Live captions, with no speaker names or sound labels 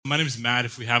My name is Matt,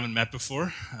 if we haven't met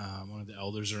before. I'm one of the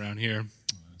elders around here,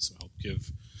 so I help give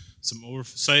some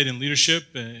oversight and leadership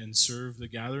and serve the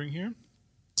gathering here.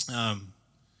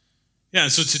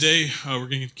 So today we're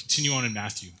going to continue on in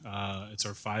Matthew. It's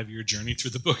our 5-year journey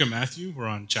through the book of Matthew. We're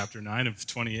on chapter 9 of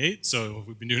 28, so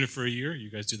we've been doing it for a year. You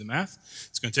guys do the math.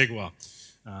 It's going to take a while.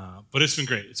 But it's been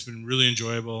great. It's been really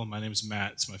enjoyable. My name is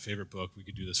Matt. It's my favorite book. We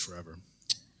could do this forever.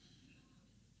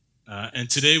 And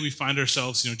today we find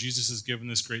ourselves, Jesus has given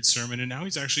this great sermon, and now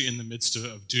he's actually in the midst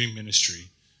of doing ministry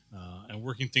and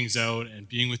working things out and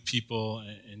being with people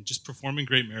and just performing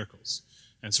great miracles.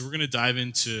 And so we're going to dive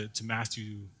into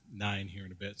Matthew 9 here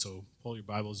in a bit. So pull your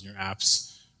Bibles and your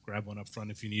apps, grab one up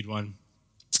front if you need one.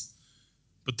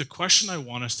 But the question I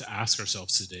want us to ask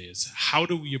ourselves today is, how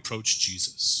do we approach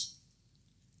Jesus?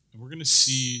 And we're going to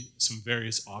see some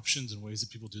various options and ways that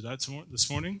people do that this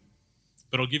morning,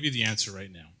 but I'll give you the answer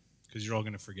right now, because you're all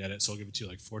going to forget it, so I'll give it to you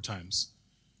like 4 times.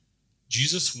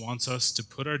 Jesus wants us to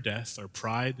put our death, our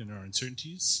pride, and our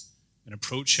uncertainties and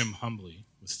approach him humbly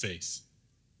with faith.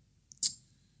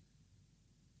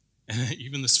 And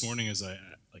even this morning, as I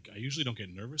usually don't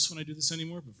get nervous when I do this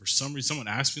anymore, but for some reason, someone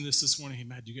asked me this morning, hey,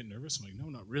 Matt, do you get nervous? I'm like, no,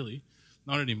 not really.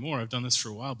 Not anymore. I've done this for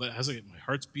a while, but as my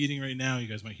heart's beating right now, you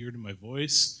guys might hear it in my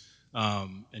voice.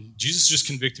 And Jesus just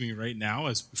convicted me right now,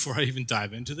 as before I even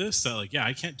dive into this, that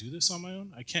I can't do this on my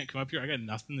own. I can't come up here. I got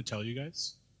nothing to tell you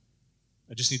guys.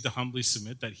 I just need to humbly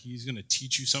submit that he's going to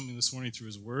teach you something this morning through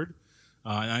his word,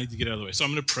 and I need to get out of the way. So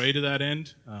I'm going to pray to that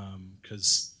end,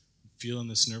 because I'm feeling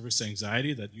this nervous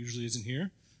anxiety that usually isn't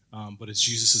here, but it's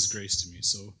Jesus' grace to me.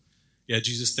 So, yeah,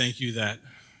 Jesus, thank you that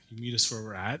you meet us where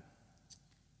we're at,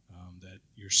 that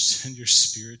you send your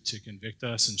spirit to convict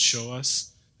us and show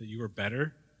us that you are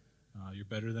better. You're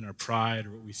better than our pride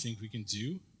or what we think we can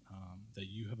do, that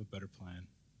you have a better plan,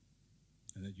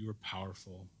 and that you are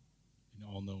powerful and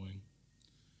all-knowing.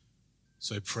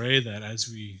 So I pray that as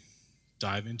we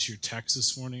dive into your text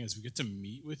this morning, as we get to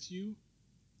meet with you,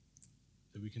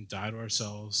 that we can die to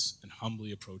ourselves and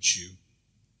humbly approach you.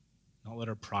 Not let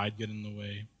our pride get in the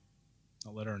way,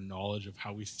 not let our knowledge of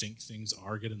how we think things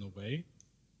are get in the way,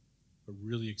 but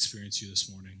really experience you this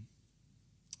morning.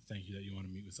 Thank you that you want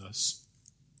to meet with us.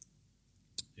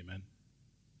 Amen.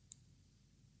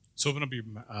 So open up your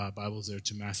Bibles there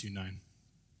to Matthew 9. I'm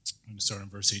going to start on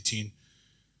verse 18. I'm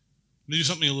going to do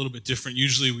something a little bit different.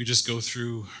 Usually we just go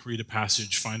through, read a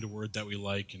passage, find a word that we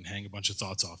like, and hang a bunch of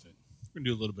thoughts off it. We're going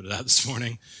to do a little bit of that this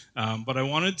morning. But I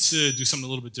wanted to do something a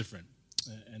little bit different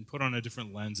and put on a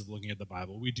different lens of looking at the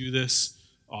Bible. We do this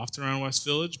often around West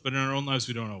Village, but in our own lives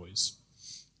we don't always.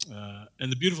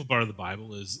 And the beautiful part of the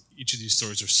Bible is each of these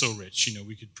stories are so rich.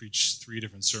 We could preach 3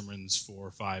 different sermons, 4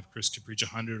 or 5. Chris could preach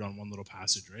 100 on one little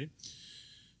passage, right?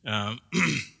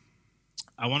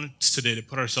 I wanted today to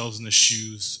put ourselves in the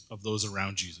shoes of those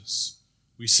around Jesus.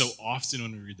 We so often,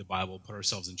 when we read the Bible, put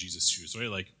ourselves in Jesus' shoes,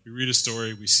 right? We read a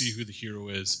story, we see who the hero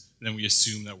is, and then we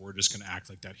assume that we're just going to act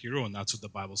like that hero, and that's what the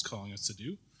Bible's calling us to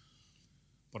do.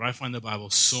 But I find the Bible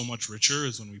so much richer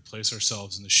is when we place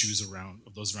ourselves in the shoes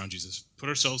of those around Jesus. Put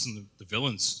ourselves in the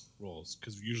villain's roles,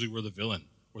 because usually we're the villain,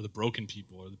 or the broken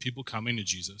people, or the people coming to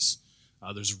Jesus.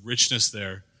 There's richness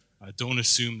there. Don't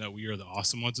assume that we are the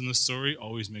awesome ones in this story.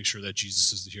 Always make sure that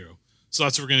Jesus is the hero. So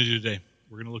that's what we're going to do today.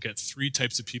 We're going to look at 3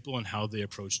 types of people and how they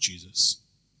approach Jesus.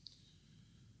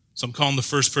 So I'm calling the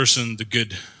first person the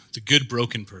good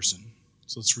broken person.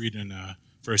 So let's read in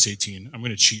verse 18. I'm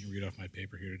going to cheat and read off my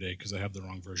paper here today because I have the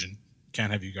wrong version.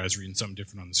 Can't have you guys reading something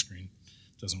different on the screen.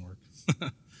 Doesn't work.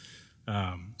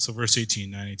 So verse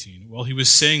 18, 9:18. While he was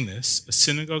saying this, a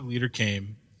synagogue leader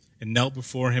came and knelt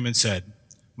before him and said,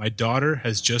 "My daughter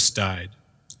has just died,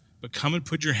 but come and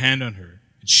put your hand on her,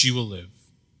 and she will live."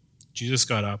 Jesus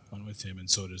got up, went with him, and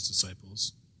so did his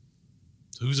disciples.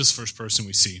 So who's this first person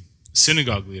we see? A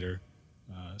synagogue leader.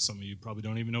 Some of you probably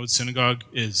don't even know what synagogue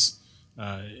is.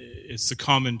 It's the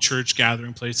common church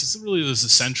gathering place. It's really the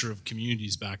center of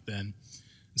communities back then.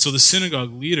 And so the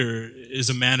synagogue leader is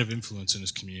a man of influence in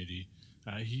his community.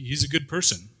 He's a good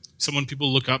person, someone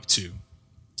people look up to.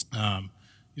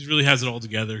 He really has it all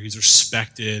together. He's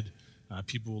respected.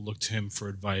 People will look to him for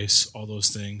advice, all those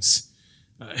things.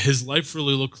 His life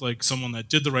really looked like someone that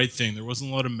did the right thing. There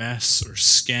wasn't a lot of mess or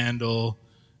scandal.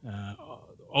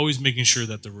 Always making sure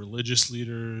that the religious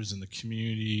leaders and the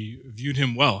community viewed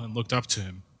him well and looked up to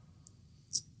him.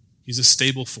 He's a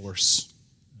stable force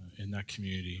in that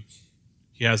community.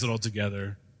 He has it all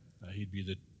together. He'd be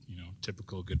the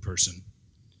typical good person.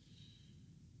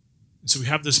 And so we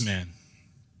have this man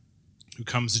who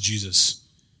comes to Jesus,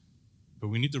 but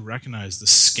we need to recognize the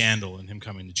scandal in him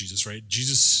coming to Jesus, right?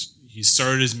 Jesus, he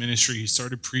started his ministry. He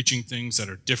started preaching things that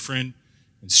are different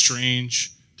and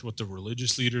strange, to what the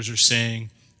religious leaders are saying.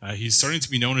 He's starting to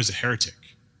be known as a heretic.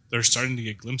 They're starting to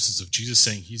get glimpses of Jesus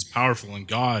saying he's powerful and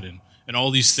God and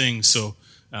all these things. So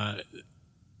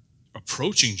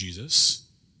approaching Jesus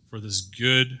for this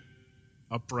good,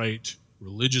 upright,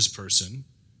 religious person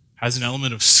has an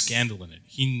element of scandal in it.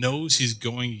 He knows he's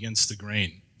going against the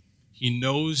grain. He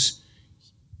knows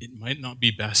it might not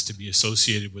be best to be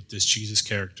associated with this Jesus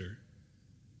character,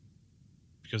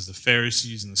 because the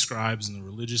Pharisees and the scribes and the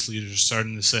religious leaders are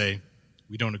starting to say,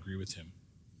 we don't agree with him.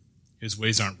 His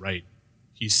ways aren't right.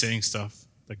 He's saying stuff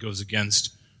that goes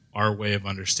against our way of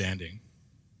understanding.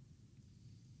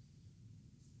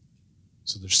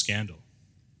 So there's scandal.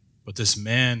 But this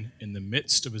man, in the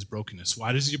midst of his brokenness,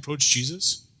 why does he approach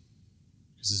Jesus?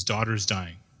 Because his daughter is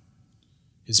dying.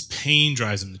 His pain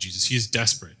drives him to Jesus. He is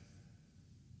desperate.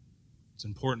 It's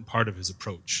an important part of his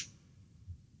approach.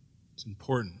 It's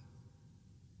important.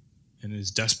 In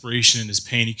his desperation and his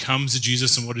pain, he comes to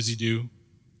Jesus, and what does he do?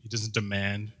 He doesn't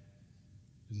demand.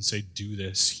 He doesn't say, do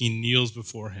this. He kneels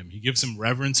before him. He gives him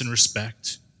reverence and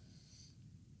respect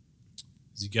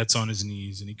as he gets on his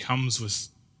knees, and he comes with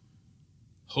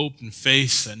hope and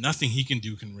faith that nothing he can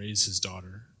do can raise his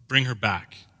daughter, bring her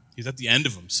back. He's at the end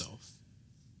of himself.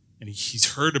 And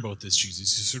he's heard about this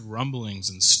Jesus. He's heard rumblings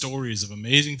and stories of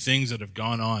amazing things that have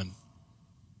gone on.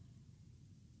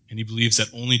 And he believes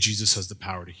that only Jesus has the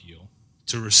power to heal,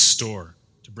 to restore,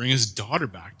 to bring his daughter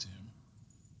back to him.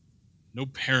 No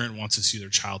parent wants to see their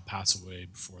child pass away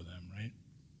before them, right?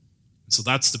 And so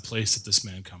that's the place that this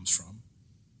man comes from.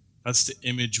 That's the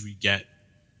image we get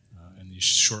in these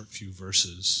short few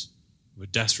verses of a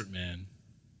desperate man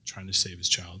trying to save his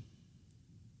child.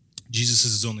 Jesus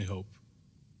is his only hope.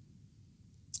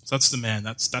 So that's the man.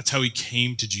 That's how he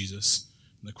came to Jesus.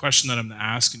 And the question that I'm going to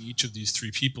ask in each of these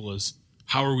three people is,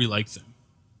 how are we like them?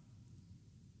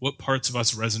 What parts of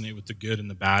us resonate with the good and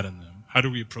the bad in them? How do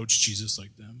we approach Jesus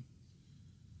like them?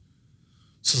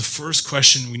 So the first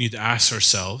question we need to ask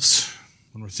ourselves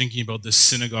when we're thinking about this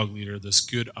synagogue leader, this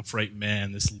good, upright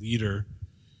man, this leader,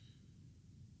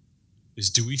 is,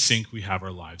 do we think we have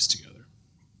our lives together?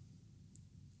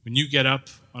 When you get up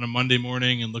on a Monday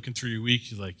morning and looking through your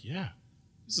week, you're like, yeah,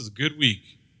 this is a good week.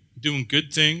 I'm doing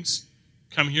good things.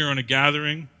 Come here on a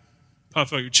gathering,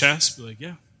 puff out your chest, be like,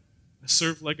 yeah, I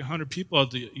served like 100 people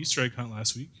at the Easter egg hunt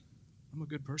last week. I'm a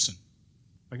good person.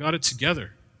 I got it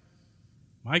together.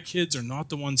 My kids are not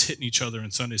the ones hitting each other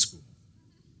in Sunday school.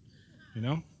 You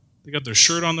know? They got their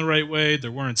shirt on the right way.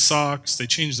 They're wearing socks. They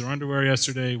changed their underwear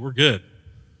yesterday. We're good.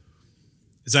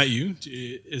 Is that you?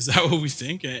 Is that what we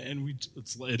think? And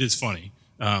it is funny,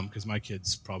 because my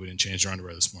kids probably didn't change their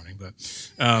underwear this morning. But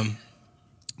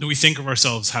we think of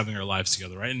ourselves having our lives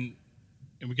together, right? And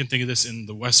we can think of this in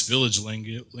the West Village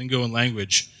lingo and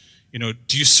language. You know,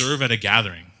 do you serve at a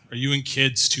gathering? Are you in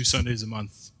kids 2 Sundays a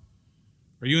month?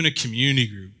 Are you in a community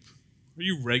group? Are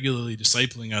you regularly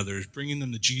discipling others, bringing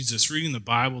them to Jesus, reading the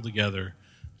Bible together,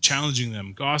 challenging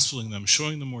them, gospeling them,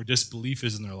 showing them where disbelief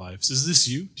is in their lives? Is this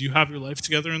you? Do you have your life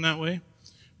together in that way? Are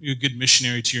you a good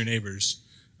missionary to your neighbors?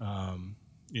 Are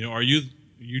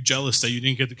you jealous that you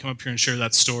didn't get to come up here and share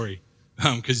that story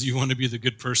because you want to be the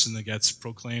good person that gets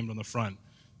proclaimed on the front?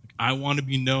 I want to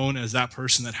be known as that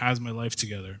person that has my life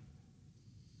together.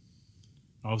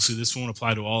 Obviously, this won't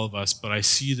apply to all of us, but I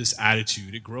see this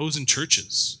attitude. It grows in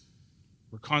churches.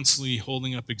 We're constantly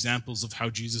holding up examples of how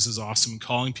Jesus is awesome,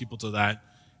 calling people to that,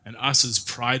 and us as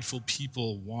prideful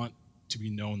people want to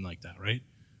be known like that, right?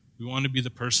 We want to be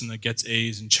the person that gets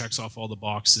A's and checks off all the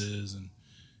boxes,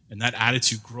 and that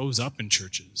attitude grows up in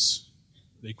churches.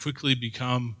 They quickly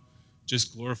become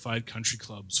just glorified country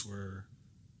clubs where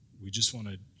we just want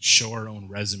to show our own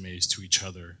resumes to each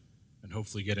other and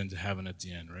hopefully get into heaven at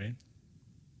the end, right?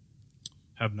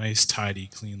 Have nice, tidy,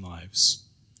 clean lives.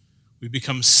 We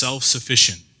become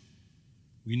self-sufficient.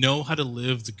 We know how to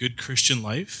live the good Christian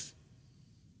life,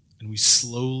 and we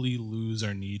slowly lose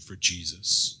our need for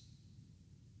Jesus.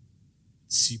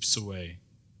 It seeps away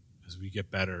as we get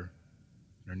better,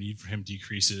 and our need for him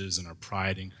decreases, and our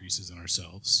pride increases in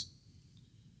ourselves.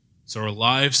 So our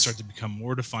lives start to become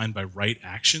more defined by right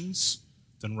actions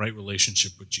than right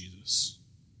relationship with Jesus.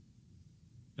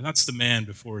 And that's the man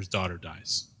before his daughter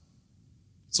dies.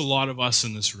 It's a lot of us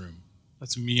in this room.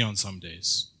 That's me on some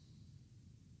days.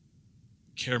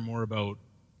 I care more about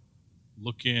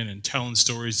looking and telling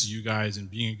stories to you guys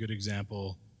and being a good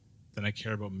example than I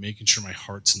care about making sure my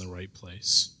heart's in the right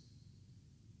place.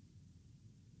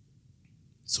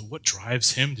 So what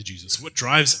drives him to Jesus? What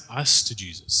drives us to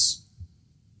Jesus?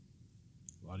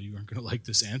 A lot of you aren't going to like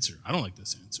this answer. I don't like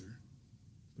this answer.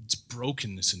 But it's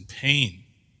brokenness and pain.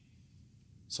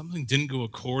 Something didn't go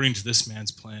according to this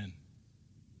man's plan.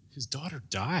 His daughter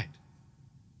died.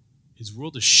 His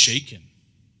world is shaken.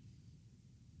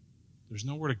 There's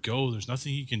nowhere to go. There's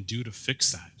nothing he can do to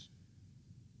fix that.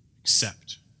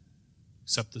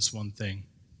 Except this one thing.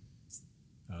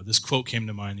 This quote came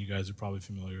to mind. You guys are probably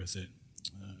familiar with it.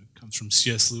 It comes from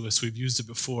C.S. Lewis. We've used it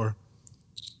before,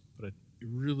 but it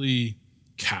really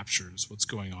captures what's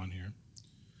going on here.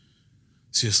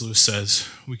 C.S. Lewis says,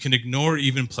 "We can ignore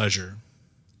even pleasure,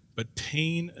 but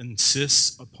pain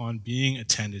insists upon being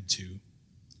attended to.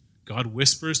 God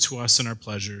whispers to us in our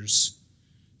pleasures,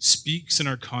 speaks in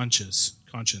our conscience,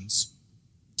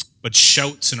 but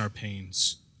shouts in our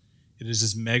pains. It is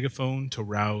his megaphone to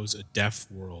rouse a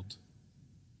deaf world."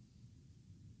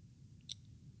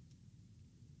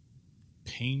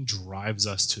 Pain drives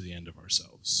us to the end of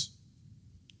ourselves.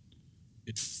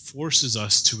 It forces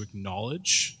us to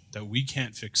acknowledge that we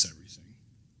can't fix everything.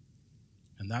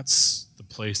 And that's the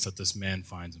place that this man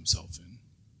finds himself in.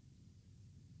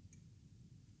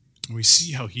 And we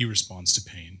see how he responds to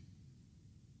pain.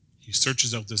 He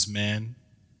searches out this man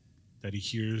that he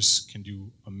hears can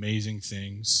do amazing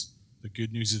things. The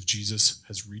good news of Jesus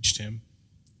has reached him,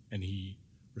 and he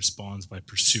responds by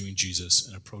pursuing Jesus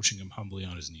and approaching him humbly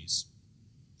on his knees.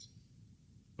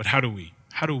 But how do we?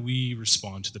 How do we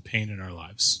respond to the pain in our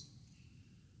lives?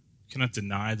 We cannot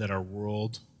deny that our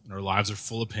world and our lives are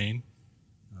full of pain.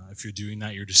 If you're doing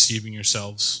that, you're deceiving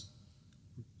yourselves.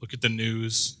 Look at the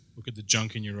news. Look at the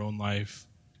junk in your own life,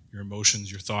 your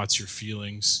emotions, your thoughts, your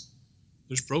feelings.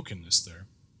 There's brokenness there.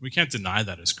 We can't deny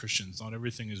that as Christians. Not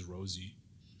everything is rosy.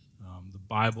 The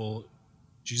Bible,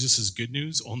 Jesus is good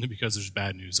news only because there's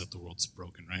bad news that the world's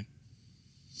broken, right?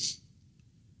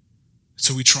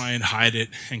 So we try and hide it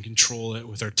and control it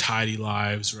with our tidy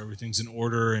lives where everything's in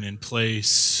order and in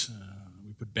place.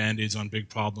 We put Band-Aids on big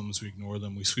problems. We ignore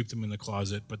them. We sweep them in the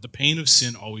closet. But the pain of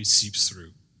sin always seeps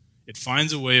through. It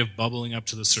finds a way of bubbling up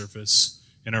to the surface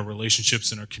in our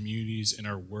relationships, in our communities, in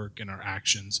our work, in our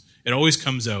actions. It always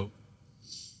comes out.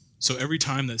 So every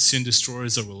time that sin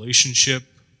destroys a relationship,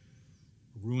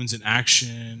 ruins an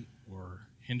action, or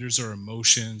hinders our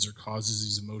emotions, or causes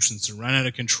these emotions to run out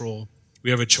of control,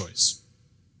 we have a choice.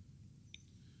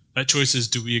 That choice is,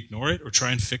 do we ignore it or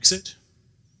try and fix it?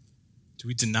 Do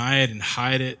we deny it and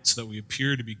hide it so that we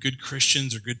appear to be good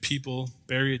Christians or good people,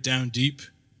 bury it down deep?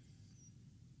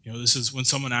 You know, this is when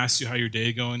someone asks you how your day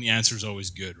is going, the answer is always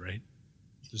good, right?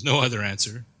 There's no other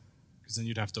answer, because then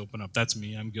you'd have to open up. That's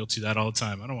me. I'm guilty of that all the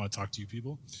time. I don't want to talk to you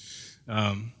people.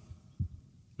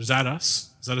 Is that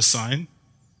us? Is that a sign?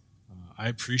 I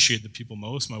appreciate the people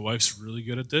most. My wife's really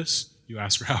good at this. You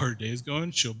ask her how her day is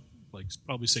going, she'll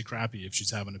probably say crappy if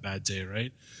she's having a bad day,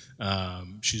 right?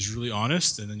 She's really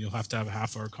honest, and then you'll have to have a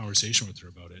half-hour conversation with her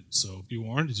about it. So be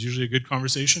warned, it's usually a good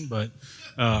conversation, but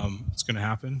it's going to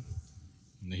happen.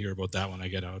 I'm going to hear about that when I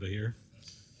get out of here.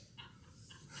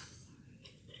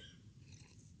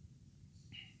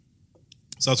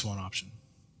 So that's one option.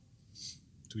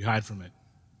 Do we hide from it?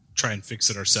 Try and fix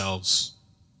it ourselves?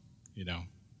 You know,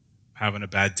 having a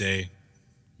bad day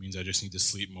means I just need to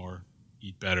sleep more,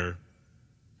 eat better,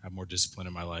 have more discipline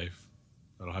in my life.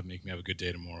 That'll make me have a good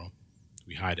day tomorrow.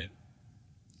 We hide it.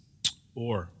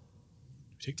 Or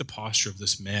we take the posture of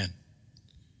this man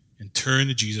and turn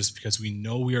to Jesus because we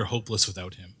know we are hopeless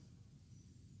without him.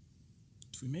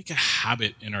 Do we make a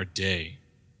habit in our day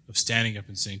of standing up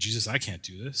and saying, Jesus, I can't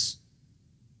do this.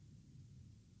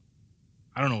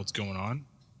 I don't know what's going on.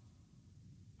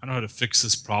 I don't know how to fix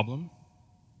this problem,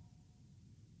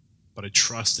 but I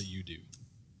trust that you do.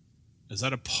 Is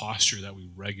that a posture that we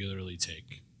regularly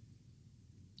take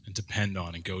and depend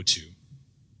on and go to?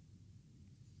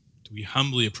 Do we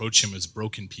humbly approach him as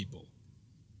broken people,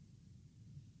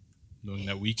 knowing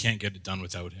that we can't get it done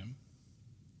without him?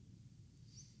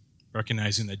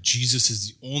 Recognizing that Jesus is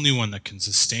the only one that can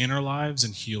sustain our lives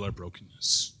and heal our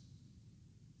brokenness.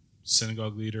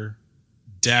 Synagogue leader,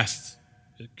 death,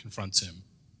 it confronts him.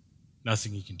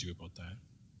 Nothing he can do about that.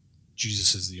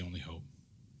 Jesus is the only hope.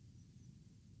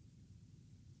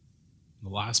 The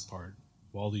last part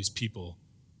of all these people,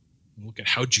 look at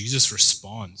how Jesus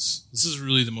responds. This is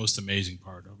really the most amazing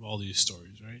part of all these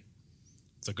stories, right?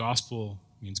 The gospel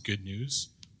means good news.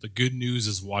 The good news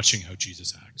is watching how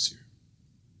Jesus acts here.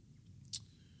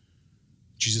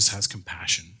 Jesus has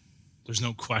compassion. There's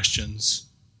no questions.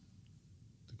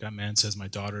 That man says, my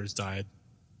daughter has died.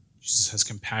 Jesus has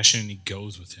compassion and he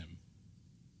goes with him.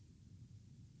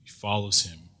 He follows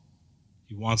him.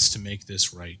 He wants to make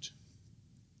this right.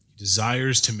 He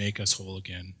desires to make us whole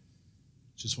again.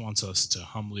 He just wants us to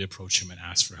humbly approach him and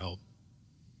ask for help.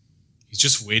 He's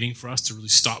just waiting for us to really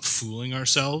stop fooling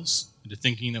ourselves into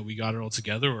thinking that we got it all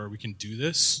together or we can do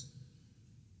this.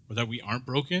 or that we aren't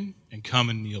broken and come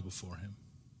and kneel before him.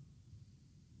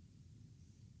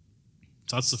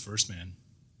 So that's the first man.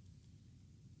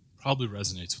 Probably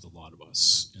resonates with a lot of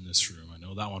us in this room. I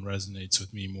know that one resonates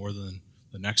with me more than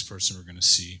the next person we're going to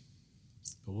see.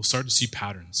 But we'll start to see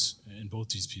patterns in both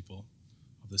these people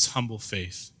of this humble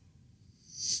faith,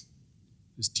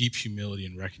 this deep humility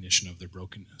and recognition of their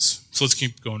brokenness. So let's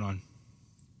keep going on.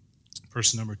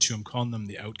 Person number 2, I'm calling them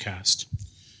the outcast.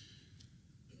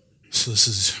 So this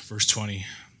is verse 20.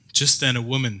 Just then a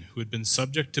woman who had been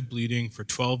subject to bleeding for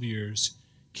 12 years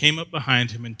came up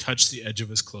behind him and touched the edge of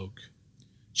his cloak.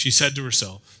 She said to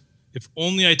herself, "If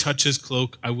only I touch his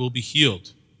cloak, I will be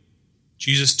healed."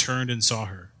 Jesus turned and saw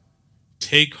her.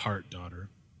 "Take heart, daughter,"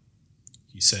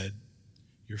 he said.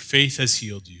 "Your faith has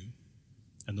healed you."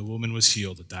 And the woman was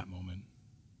healed at that moment.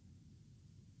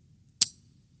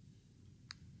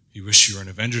 You wish you were in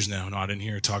Avengers now, not in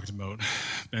here talking about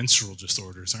menstrual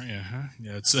disorders, aren't you? Huh?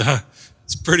 Yeah,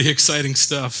 it's pretty exciting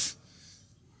stuff.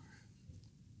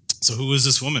 So who is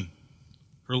this woman?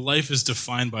 Her life is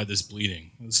defined by this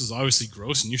bleeding. This is obviously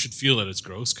gross, and you should feel that it's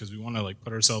gross because we want to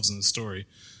put ourselves in the story.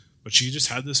 But she just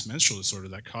had this menstrual disorder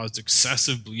that caused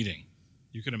excessive bleeding.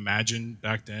 You can imagine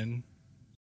back then.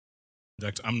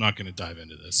 I'm not going to dive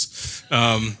into this.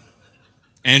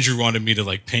 Andrew wanted me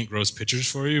to paint gross pictures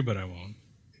for you, but I won't.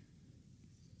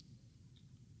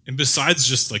 And besides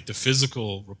just the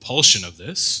physical repulsion of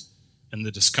this and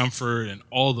the discomfort and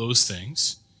all those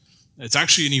things, it's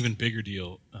actually an even bigger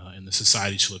deal in the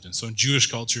society she lived in. So in Jewish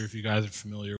culture, if you guys are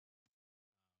familiar with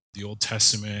the Old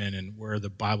Testament and where the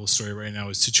Bible story right now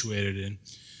is situated in,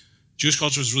 Jewish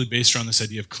culture was really based around this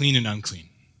idea of clean and unclean.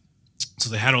 So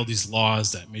they had all these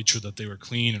laws that made sure that they were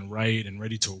clean and right and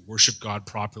ready to worship God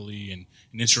properly and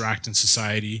interact in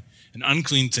society. And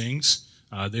unclean things,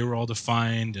 they were all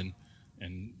defined, and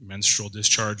menstrual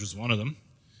discharge was one of them.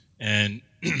 And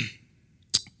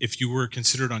if you were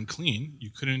considered unclean, you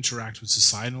couldn't interact with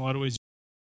society in a lot of ways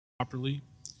properly.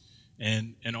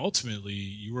 And ultimately,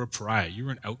 you were a pariah. You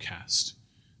were an outcast.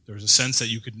 There was a sense that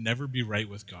you could never be right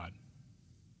with God.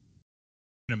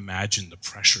 You can imagine the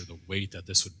pressure, the weight that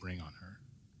this would bring on her.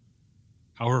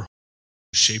 How her was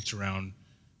shaped around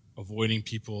avoiding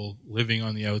people, living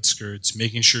on the outskirts,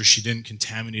 making sure she didn't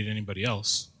contaminate anybody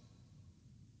else.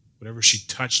 Whatever she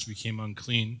touched became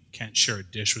unclean. Can't share a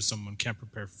dish with someone, can't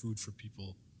prepare food for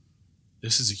people.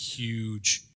 This is a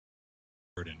huge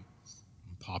burden.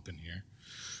 I'm popping here.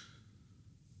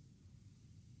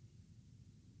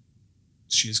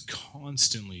 She is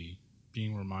constantly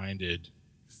being reminded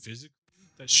physically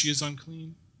that she is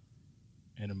unclean,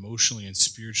 and emotionally and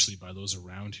spiritually by those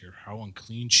around her how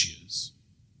unclean she is.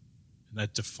 And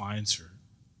that defines her,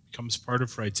 becomes part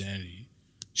of her identity.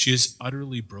 She is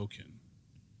utterly broken.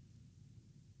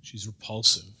 She's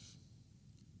repulsive,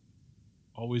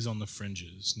 always on the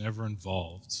fringes, never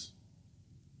involved.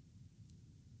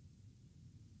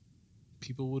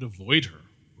 People would avoid her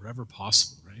wherever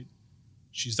possible, right?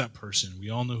 She's that person.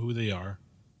 We all know who they are.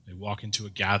 They walk into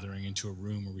a gathering, into a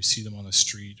room, or we see them on the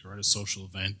street or at a social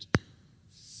event.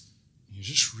 You're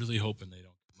just really hoping they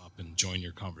don't come up and join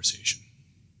your conversation,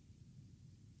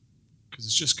 because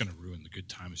it's just going to ruin the good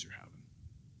times you're having.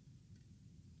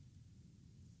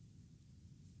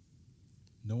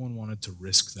 No one wanted to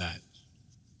risk that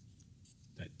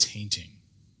tainting.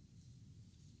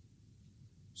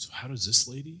 So how does this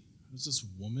lady, how does this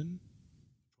woman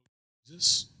approach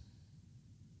Jesus?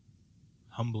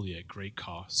 Humbly at great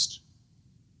cost.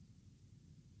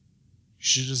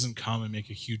 She doesn't come and make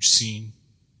a huge scene,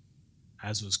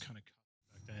 as was kind of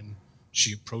back then.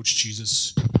 She approached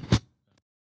Jesus.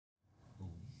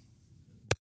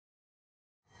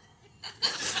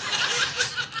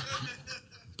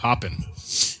 Popping.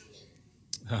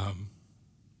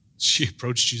 She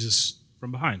approached Jesus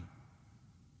from behind.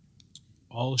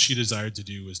 All she desired to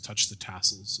do was touch the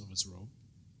tassels of his robe,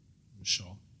 his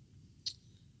shawl.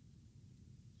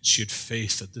 She had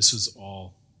faith that this was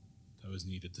all that was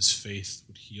needed. This faith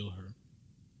would heal her.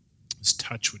 This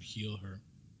touch would heal her.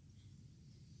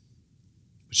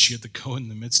 But she had to go in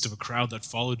the midst of a crowd that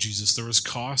followed Jesus. There was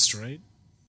cost, right?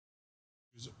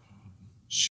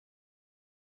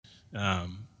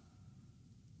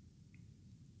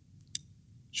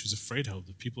 She was afraid how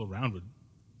the people around would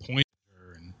point at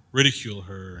her and ridicule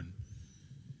her,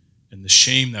 and the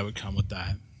shame that would come with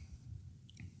that.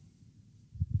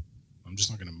 I'm just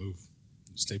not going to move.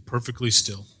 Stay perfectly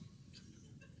still.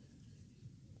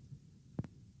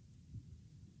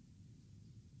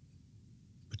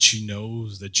 But she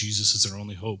knows that Jesus is her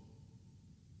only hope.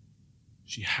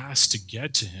 She has to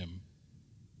get to him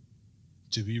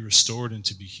to be restored and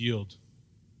to be healed,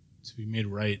 to be made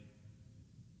right.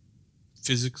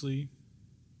 physically,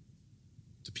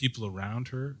 to people around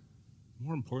her,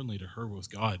 more importantly to her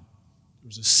with God. There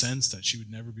was a sense that she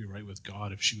would never be right with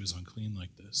God if she was unclean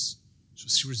like this. So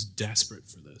she was desperate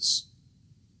for this.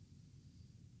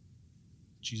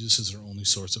 Jesus is our only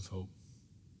source of hope.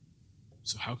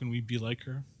 So how can we be like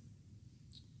her?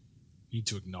 We need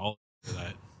to acknowledge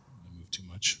that, I move too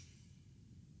much,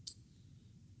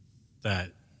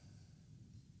 that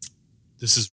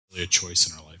this is really a choice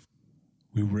in our life.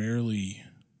 We rarely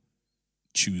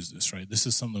choose this, right? This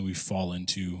is something we fall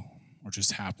into or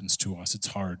just happens to us. It's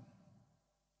hard.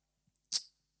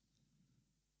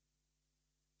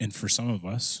 And for some of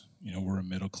us, we're a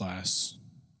middle class,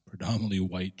 predominantly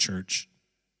white church.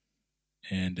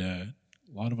 And a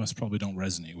lot of us probably don't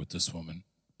resonate with this woman,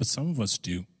 but some of us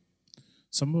do.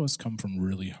 Some of us come from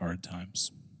really hard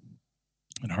times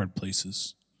and hard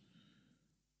places,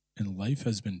 and life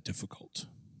has been difficult.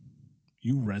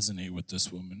 You resonate with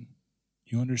this woman.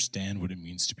 You understand what it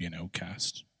means to be an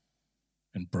outcast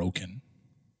and broken.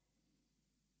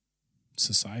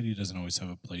 Society doesn't always have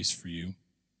a place for you.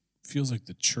 It feels like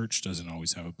the church doesn't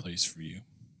always have a place for you.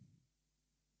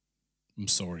 I'm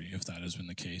sorry if that has been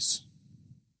the case.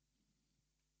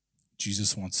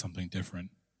 Jesus wants something different.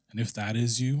 And if that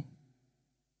is you,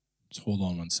 just hold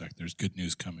on one sec. There's good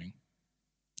news coming.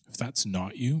 If that's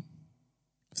not you,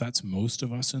 if that's most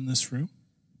of us in this room,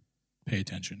 pay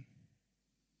attention.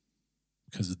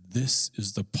 Because this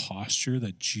is the posture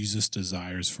that Jesus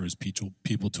desires for his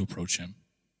people to approach him.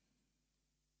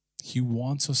 He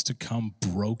wants us to come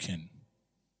broken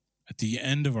at the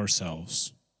end of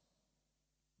ourselves,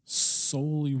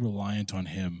 solely reliant on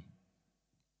him,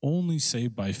 only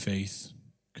saved by faith,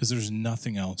 because there's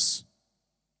nothing else.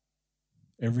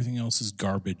 Everything else is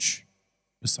garbage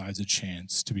besides a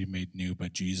chance to be made new by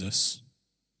Jesus.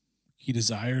 He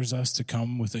desires us to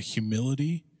come with a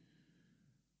humility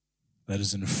that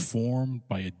is informed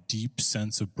by a deep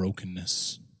sense of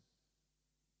brokenness,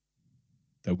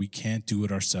 that we can't do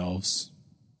it ourselves,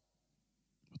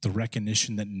 with the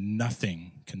recognition that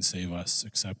nothing can save us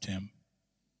except him.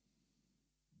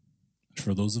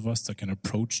 For those of us that can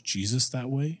approach Jesus that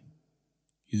way,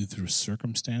 either through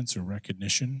circumstance or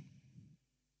recognition,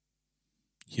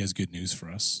 he has good news for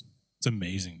us. It's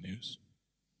amazing news.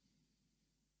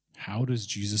 How does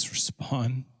Jesus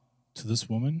respond to this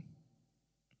woman?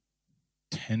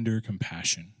 Tender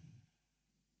compassion.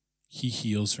 He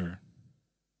heals her.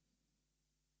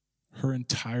 Her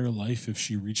entire life, if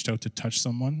she reached out to touch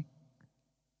someone,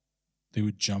 they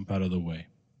would jump out of the way.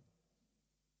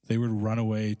 They would run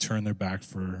away, turn their back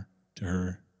to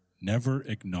her, never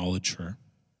acknowledge her.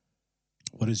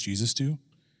 What does Jesus do?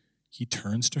 He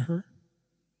turns to her,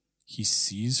 he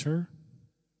sees her,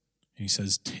 and he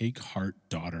says, "Take heart,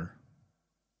 daughter."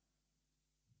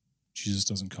 Jesus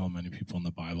doesn't call many people in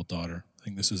the Bible daughter. I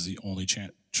think this is the only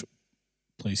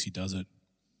place he does it.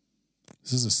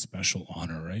 This is a special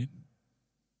honor, right?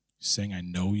 He's saying, I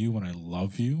know you and I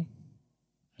love you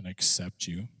and I accept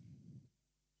you.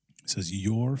 He says,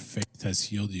 your faith has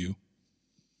healed you.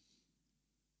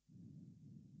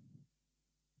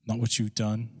 Not what you've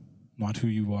done, not who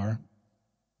you are.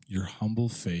 Your humble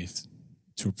faith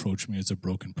to approach me as a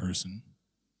broken person.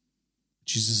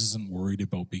 Jesus isn't worried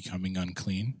about becoming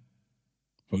unclean,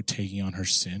 about taking on her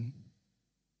sin.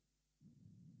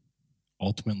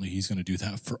 Ultimately, he's going to do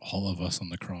that for all of us on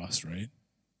the cross, right?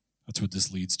 That's what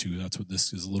this leads to. That's what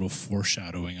this is a little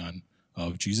foreshadowing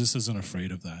of. Jesus isn't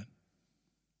afraid of that.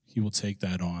 He will take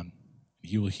that on.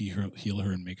 He will heal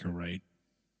her and make her right.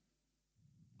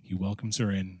 He welcomes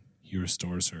her in. He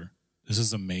restores her. This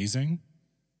is amazing.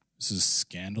 This is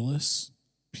scandalous.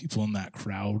 People in that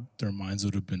crowd, their minds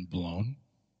would have been blown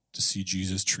to see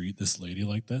Jesus treat this lady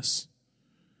like this.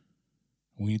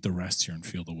 We need to rest here and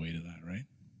feel the weight of that, right?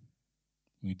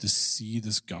 We need to see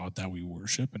this God that we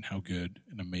worship and how good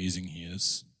and amazing he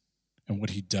is and what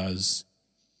he does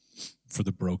for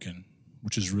the broken,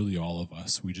 which is really all of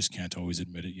us. We just can't always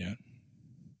admit it yet.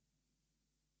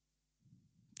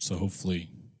 So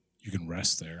hopefully you can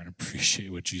rest there and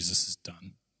appreciate what Jesus has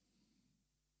done.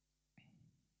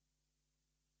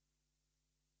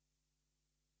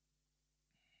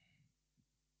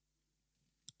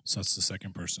 So that's the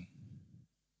second person.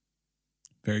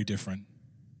 Very different.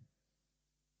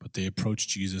 But they approach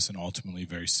Jesus in ultimately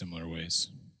very similar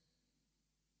ways.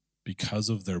 Because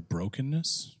of their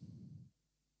brokenness,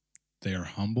 they are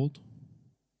humbled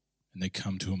and they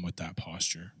come to him with that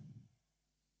posture.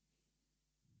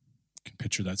 You can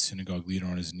picture that synagogue leader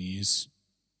on his knees.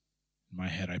 In my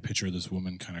head, I picture this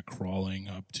woman kind of crawling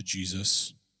up to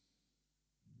Jesus.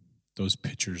 Those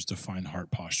pictures define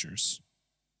heart postures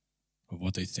of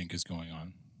what they think is going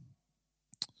on.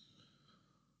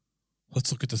 Let's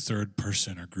look at the third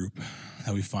person or group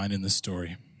that we find in this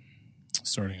story,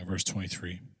 starting at verse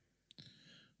 23.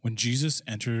 When Jesus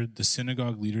entered the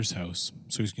synagogue leader's house,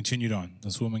 so he's continued on.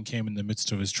 This woman came in the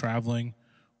midst of his traveling.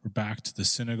 We're back to the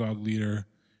synagogue leader.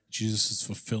 Jesus is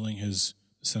fulfilling his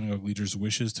synagogue leader's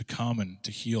wishes to come and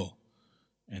to heal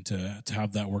and to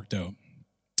have that worked out.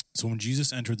 So when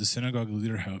Jesus entered the synagogue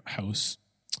leader house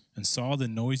and saw the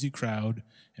noisy crowd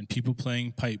and people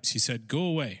playing pipes, he said, "Go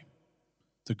away.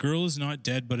 The girl is not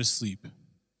dead but asleep."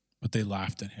 But they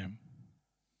laughed at him.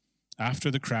 After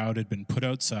the crowd had been put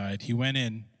outside, he went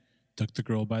in, took the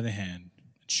girl by the hand,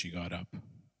 and she got up.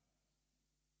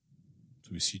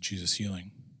 So we see Jesus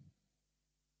healing.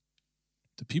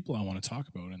 The people I want to talk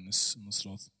about in this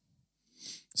little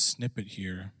snippet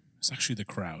here is actually the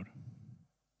crowd.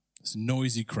 This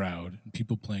noisy crowd and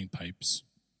people playing pipes.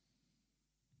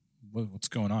 What's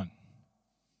going on?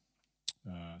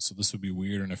 So this would be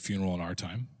weird in a funeral in our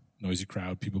time. Noisy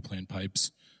crowd, people playing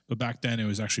pipes. But back then, it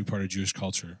was actually part of Jewish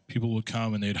culture. People would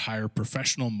come and they'd hire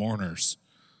professional mourners.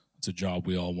 It's a job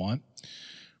we all want.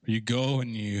 Where you go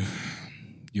and you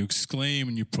exclaim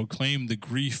and you proclaim the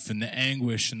grief and the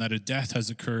anguish and that a death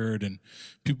has occurred, and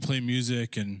people play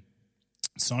music, and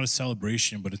it's not a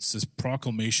celebration, but it's this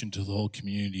proclamation to the whole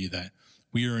community that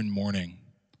we are in mourning,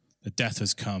 that death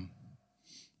has come.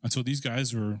 And so these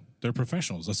guys they're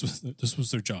professionals. This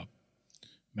was their job.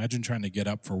 Imagine trying to get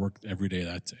up for work every day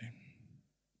that day.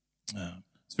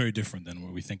 It's very different than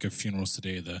what we think of funerals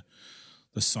today,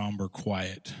 the somber,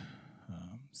 quiet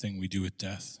thing we do with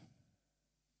death.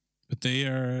 But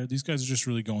these guys are just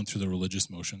really going through the religious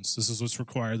motions. This is what's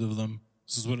required of them.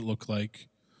 This is what it looked like.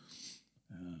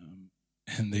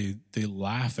 And they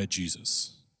laugh at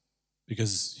Jesus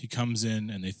because he comes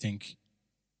in and they think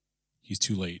he's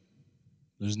too late.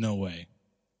 There's no way.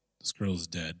 This girl is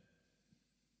dead.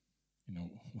 You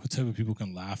know, what type of people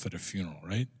can laugh at a funeral,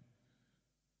 right?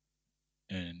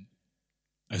 And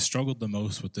I struggled the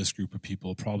most with this group of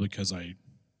people, probably because I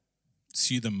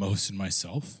see them most in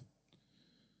myself,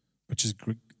 which is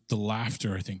the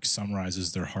laughter, I think,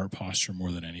 summarizes their heart posture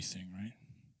more than anything, right?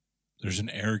 There's an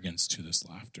arrogance to this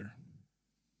laughter.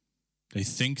 They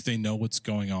think they know what's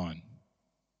going on.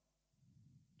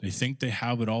 They think they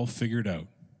have it all figured out.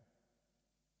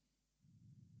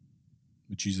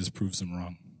 But Jesus proves them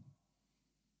wrong.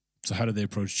 So how do they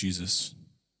approach Jesus?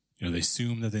 They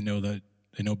assume that they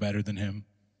know better than him.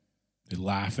 They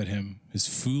laugh at him. His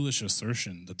foolish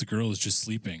assertion that the girl is just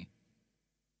sleeping.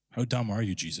 How dumb are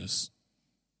you, Jesus?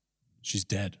 She's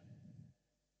dead.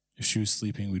 If she was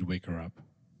sleeping, we'd wake her up.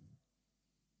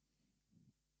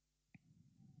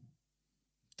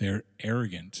 They're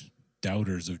arrogant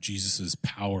doubters of Jesus'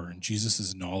 power and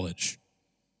Jesus' knowledge.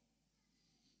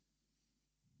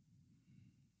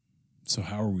 So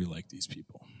how are we like these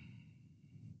people?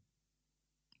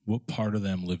 What part of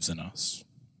them lives in us?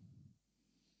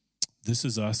 This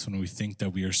is us when we think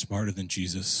that we are smarter than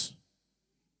Jesus.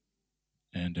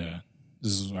 And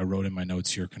this is what I wrote in my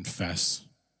notes here, confess.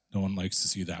 No one likes to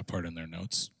see that part in their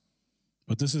notes.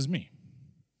 But this is me.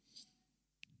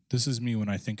 This is me when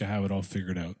I think I have it all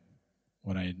figured out.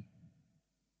 When I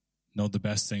know the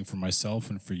best thing for myself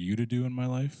and for you to do in my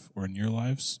life or in your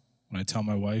lives. When I tell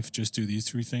my wife, just do these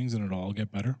 3 things and it'll all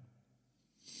get better.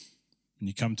 When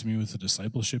you come to me with a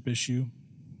discipleship issue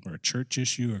or a church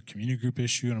issue or a community group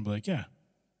issue, and I'm like, yeah,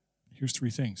 here's 3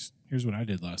 things. Here's what I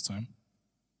did last time.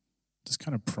 This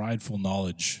kind of prideful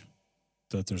knowledge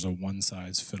that there's a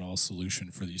one-size-fit-all solution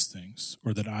for these things,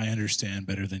 or that I understand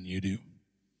better than you do.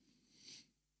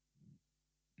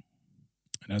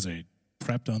 And as I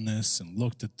prepped on this and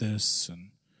looked at this and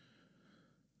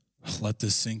let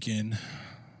this sink in,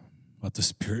 let the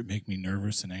Spirit make me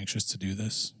nervous and anxious to do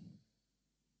this,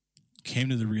 came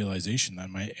to the realization that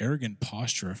my arrogant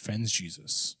posture offends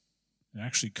Jesus. It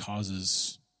actually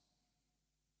causes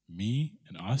me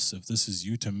and us, if this is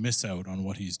you, to miss out on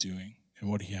what he's doing and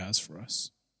what he has for us.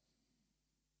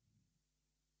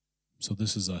 So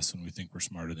this is us when we think we're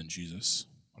smarter than Jesus,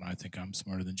 when I think I'm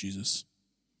smarter than Jesus.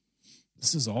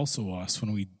 This is also us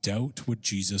when we doubt what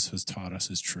Jesus has taught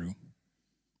us is true.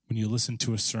 When you listen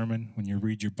to a sermon, when you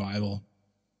read your Bible,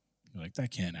 you're like,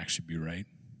 that can't actually be right.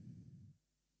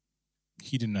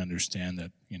 He didn't understand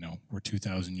that, we're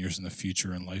 2,000 years in the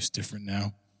future and life's different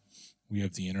now. We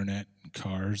have the internet and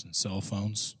cars and cell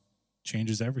phones.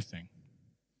 Changes everything.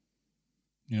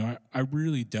 I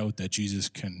really doubt that Jesus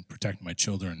can protect my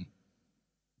children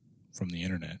from the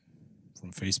internet,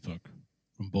 from Facebook,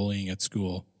 from bullying at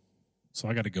school. So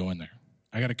I got to go in there.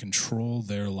 I got to control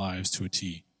their lives to a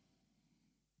T.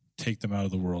 Take them out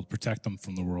of the world, protect them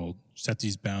from the world, set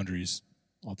these boundaries.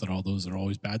 Not that all those are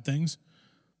always bad things,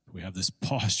 We have this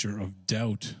posture of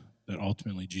doubt that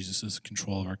ultimately Jesus is in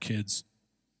control of our kids.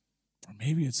 Or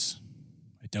maybe it's,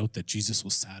 I doubt that Jesus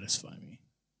will satisfy me.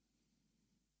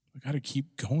 I got to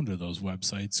keep going to those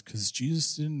websites because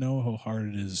Jesus didn't know how hard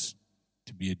it is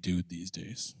to be a dude these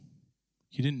days.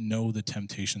 He didn't know the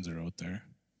temptations are out there.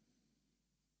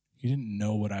 He didn't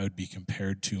know what I would be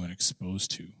compared to and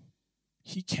exposed to.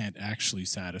 He can't actually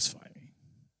satisfy me.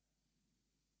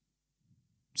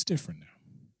 It's different now.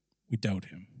 We doubt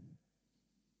him.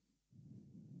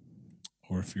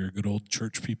 Or if you're a good old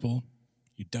church people,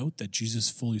 you doubt that Jesus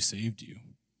fully saved you.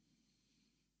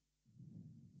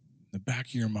 In the back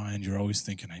of your mind, you're always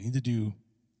thinking, I need to do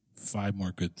 5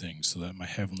 more good things so that my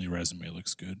heavenly resume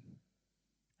looks good.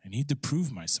 I need to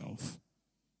prove myself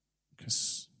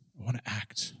because I want to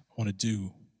act. I want to do.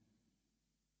 You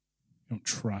don't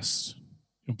trust.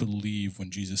 You don't believe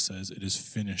when Jesus says it is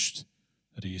finished,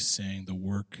 that he is saying the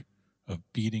work of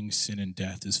beating sin and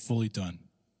death is fully done.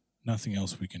 Nothing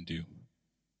else we can do.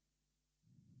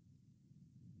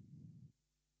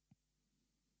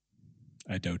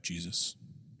 I doubt Jesus.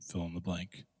 Fill in the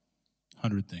blank.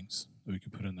 100 things that we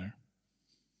could put in there.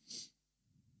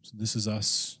 So this is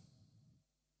us.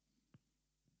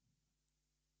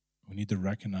 We need to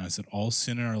recognize that all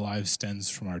sin in our lives stems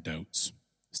from our doubts,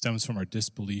 stems from our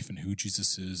disbelief in who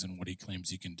Jesus is and what he claims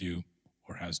he can do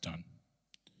or has done.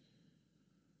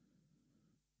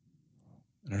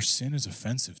 And our sin is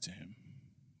offensive to him.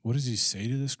 What does he say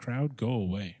to this crowd? Go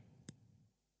away.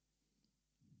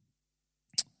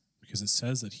 Because it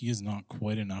says that he is not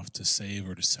quite enough to save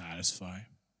or to satisfy.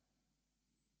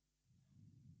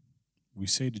 We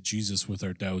say to Jesus with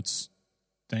our doubts,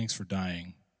 thanks for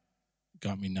dying.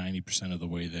 Got me 90% of the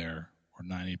way there, or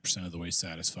 90% of the way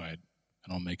satisfied,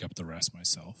 and I'll make up the rest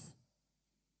myself.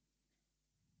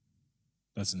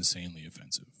 That's insanely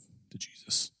offensive to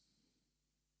Jesus.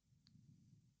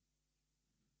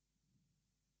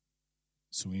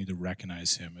 So we need to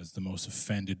recognize him as the most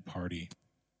offended party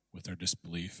with our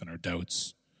disbelief and our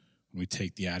doubts. When we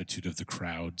take the attitude of the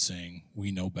crowd saying,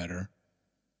 we know better.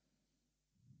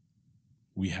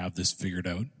 We have this figured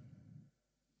out.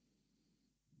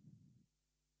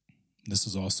 This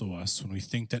is also us when we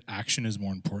think that action is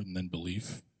more important than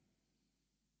belief.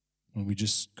 When we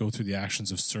just go through the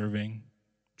actions of serving,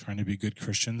 trying to be good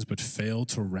Christians, but fail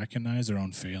to recognize our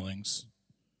own failings.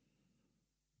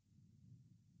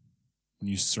 When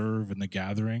you serve in the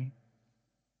gathering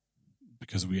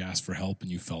because we asked for help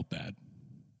and you felt bad.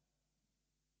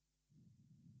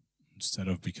 Instead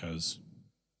of because,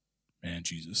 man,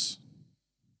 Jesus,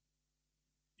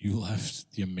 you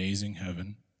left the amazing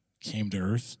heaven, came to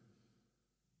earth,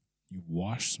 you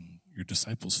washed your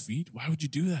disciples' feet. Why would you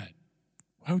do that?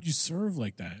 Why would you serve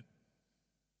like that?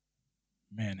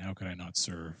 Man, how could I not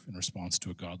serve in response to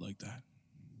a God like that?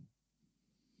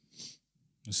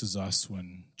 This is us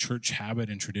when church habit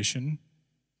and tradition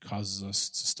causes us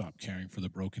to stop caring for the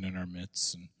broken in our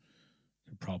midst, and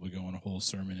could probably go on a whole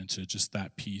sermon into just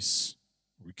that piece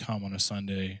where we come on a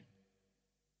Sunday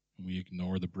and we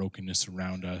ignore the brokenness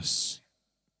around us.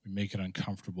 We make it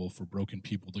uncomfortable for broken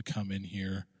people to come in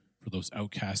here, for those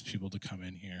outcast people to come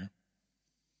in here.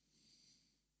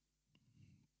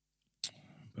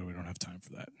 But we don't have time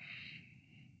for that.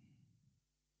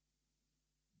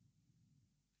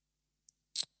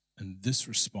 And this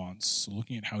response, so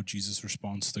looking at how Jesus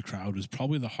responds to the crowd, is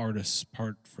probably the hardest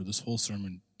part for this whole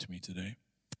sermon to me today.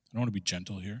 I don't want to be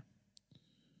gentle here.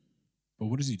 But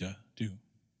what does he do?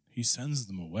 He sends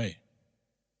them away.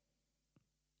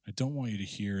 I don't want you to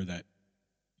hear that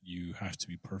you have to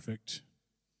be perfect,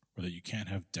 or that you can't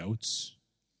have doubts,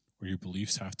 or your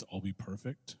beliefs have to all be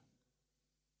perfect.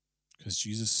 Because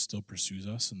Jesus still pursues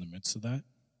us in the midst of that.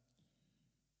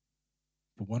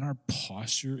 But when our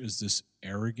posture is this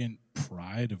arrogant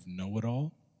pride of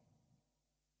know-it-all,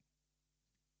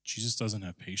 Jesus doesn't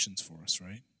have patience for us,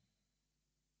 right?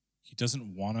 He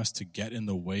doesn't want us to get in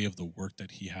the way of the work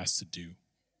that he has to do.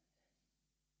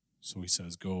 So he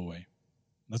says, go away.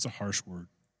 That's a harsh word.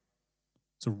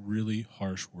 It's a really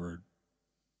harsh word.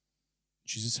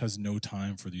 Jesus has no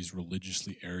time for these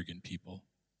religiously arrogant people.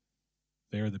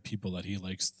 They are the people that he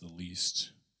likes the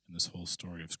least in this whole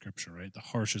story of Scripture, right? The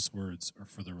harshest words are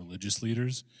for the religious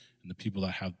leaders and the people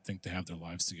that think they have their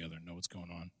lives together and know what's going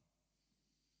on.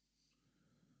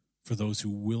 For those who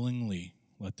willingly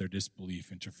let their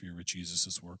disbelief interfere with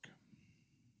Jesus' work.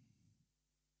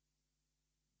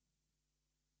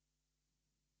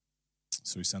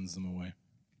 So he sends them away.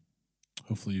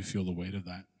 Hopefully you feel the weight of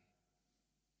that.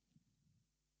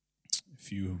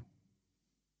 If you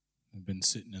have been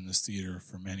sitting in this theater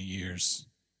for many years,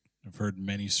 have heard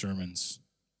many sermons,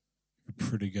 a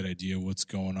pretty good idea of what's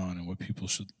going on and what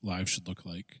people's lives should look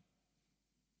like.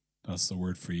 That's the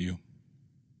word for you.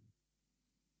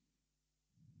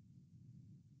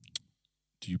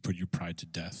 Do you put your pride to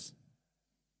death?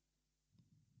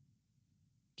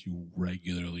 Do you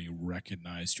regularly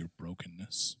recognize your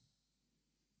brokenness?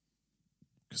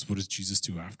 Because what does Jesus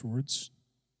do afterwards?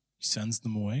 He sends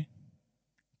them away,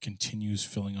 continues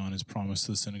filling on his promise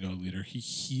to the synagogue leader. He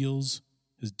heals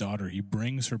his daughter. He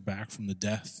brings her back from the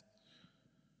death.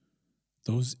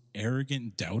 Those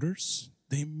arrogant doubters,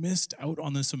 they missed out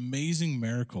on this amazing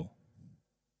miracle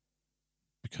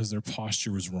because their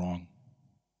posture was wrong.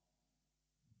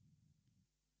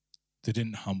 They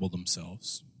didn't humble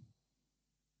themselves.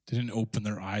 They didn't open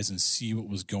their eyes and see what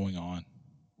was going on,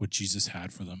 what Jesus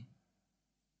had for them.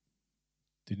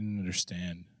 They didn't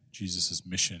understand Jesus'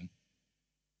 mission,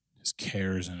 his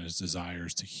cares and his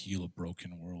desires to heal a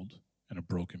broken world and a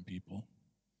broken people.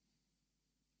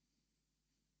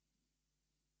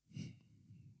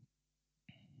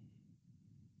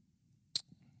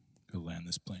 Go land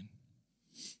this plane.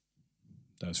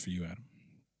 That was for you, Adam.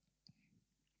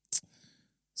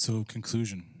 So,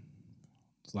 conclusion.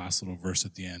 Last little verse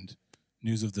at the end.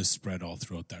 News of this spread all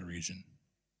throughout that region.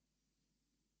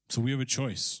 So we have a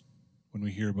choice when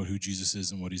we hear about who Jesus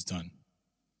is and what he's done.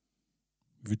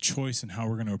 We have a choice in how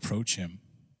we're going to approach him.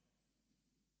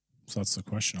 So that's the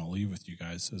question I'll leave with you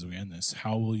guys as we end this.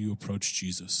 How will you approach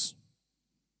Jesus?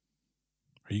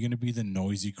 Are you going to be the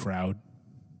noisy crowd,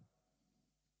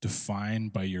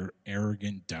 defined by your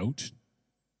arrogant doubt,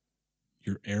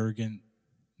 your arrogant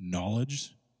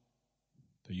knowledge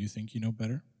that you think you know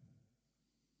better?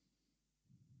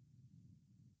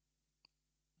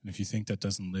 And if you think that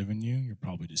doesn't live in you, you're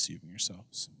probably deceiving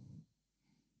yourselves.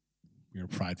 We are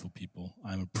prideful people.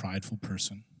 I'm a prideful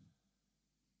person.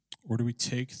 Or do we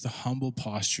take the humble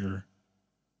posture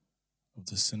of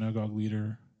the synagogue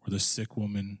leader or the sick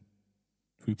woman?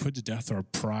 Do we put to death our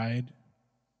pride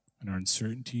and our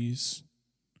uncertainties?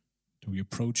 Do we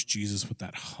approach Jesus with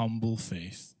that humble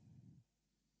faith?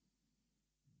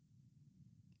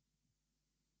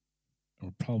 And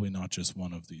we're probably not just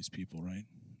one of these people, right?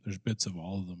 There's bits of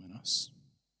all of them in us.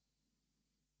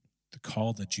 The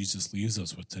call that Jesus leaves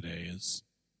us with today is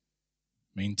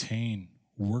maintain,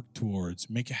 work towards,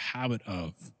 make a habit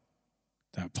of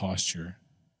that posture.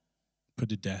 Put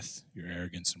to death your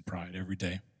arrogance and pride every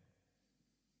day.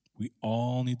 We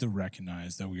all need to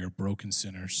recognize that we are broken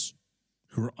sinners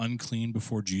who are unclean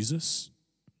before Jesus,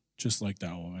 just like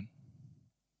that woman.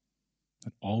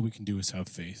 And all we can do is have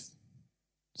faith.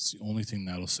 It's the only thing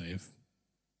that'll save.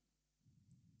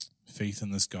 Faith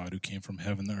in this God who came from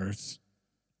heaven to earth,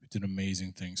 who did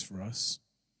amazing things for us,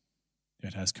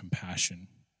 yet has compassion.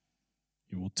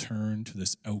 He will turn to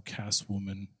this outcast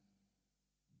woman,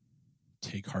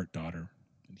 take heart, daughter,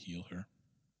 and heal her.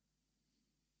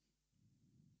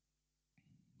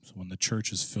 So when the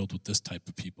church is filled with this type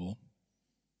of people,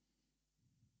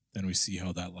 then we see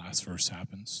how that last verse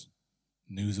happens.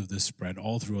 News of this spread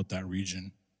all throughout that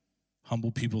region.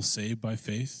 Humble people saved by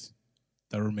faith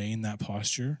that remain that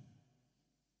posture.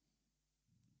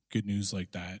 Good news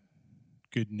like that,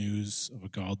 good news of a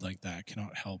God like that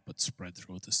cannot help but spread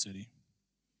throughout the city.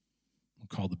 I'll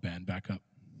call the band back up.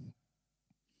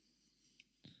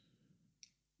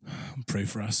 I'll pray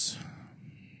for us.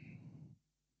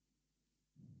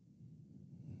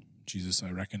 Jesus,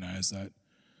 I recognize that,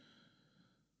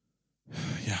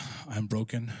 I'm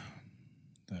broken,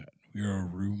 that we are a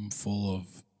room full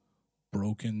of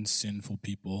broken, sinful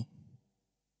people.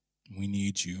 We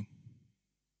need you.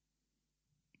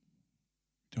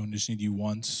 We don't just need you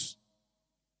once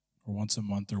or once a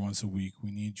month or once a week.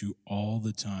 We need you all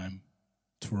the time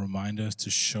to remind us, to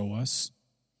show us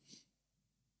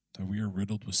that we are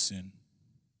riddled with sin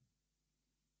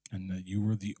and that you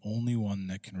are the only one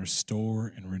that can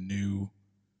restore and renew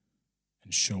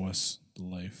and show us the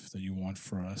life that you want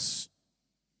for us.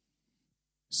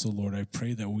 So, Lord, I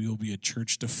pray that we will be a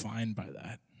church defined by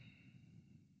that.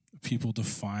 People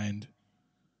defined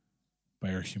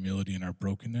by our humility and our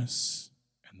brokenness,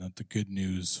 and that the good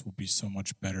news will be so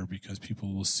much better because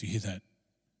people will see that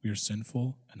we are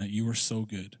sinful and that you are so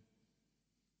good.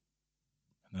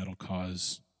 And that'll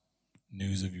cause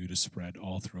news of you to spread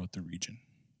all throughout the region.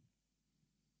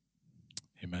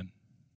 Amen.